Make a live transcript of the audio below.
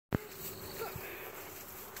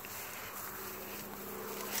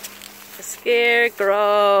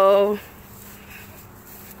Scarecrow.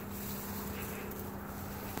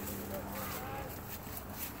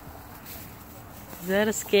 Is that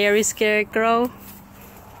a scary scarecrow?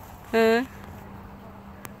 Huh?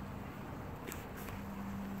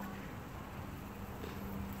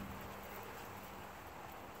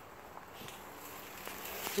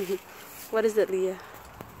 What is it, Leah?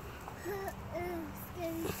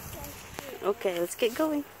 Okay, let's get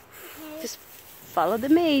going. Okay. Just follow the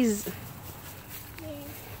maze. Yeah.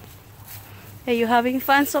 Are you having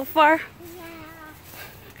fun so far? Yeah.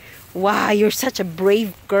 Wow, you're such a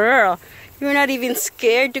brave girl. You're not even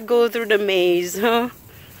scared to go through the maze, huh?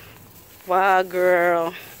 Wow,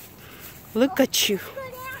 girl. Look at you.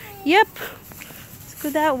 Yep. Let's go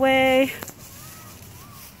that way.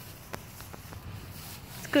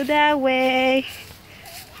 Let's go that way.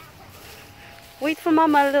 Wait for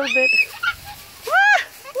Mama a little bit. Ah,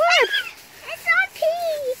 what? It's on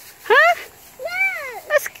pee. Huh? Yeah.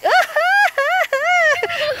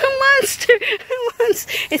 A monster. A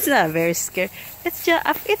monster. It's not very scary. It's just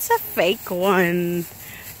it's a fake one.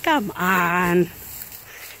 Come on.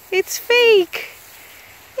 It's fake.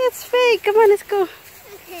 It's fake. Come on, let's go.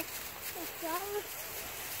 Okay. Let's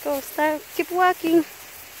go. Go, start. Keep walking.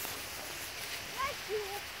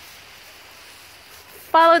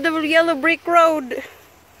 Follow the yellow brick road.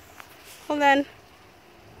 Hold on.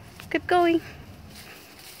 Keep going.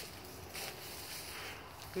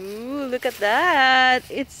 Ooh, look at that.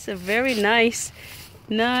 It's a very nice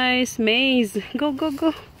maze. Go, go,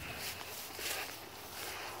 go.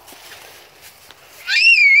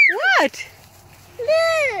 What?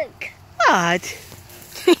 Look. What?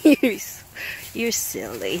 You're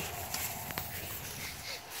silly.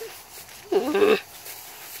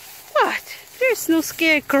 What? There's no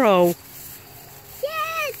scarecrow.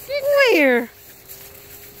 Yes. Where?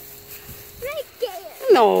 Right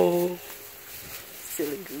there. No.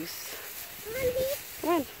 Silly goose. Mommy. Come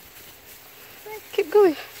on. Keep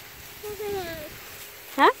going.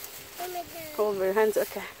 Huh? Hold your hands.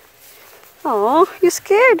 Okay. Oh, you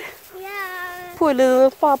scared? Yeah. Poor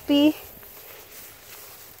little puppy.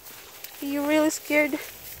 Are you really scared?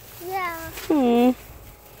 Yeah. Hmm.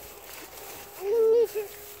 You need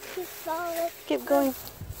to follow. Keep going.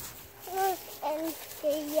 Look, and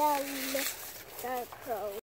the yellow scarecrow.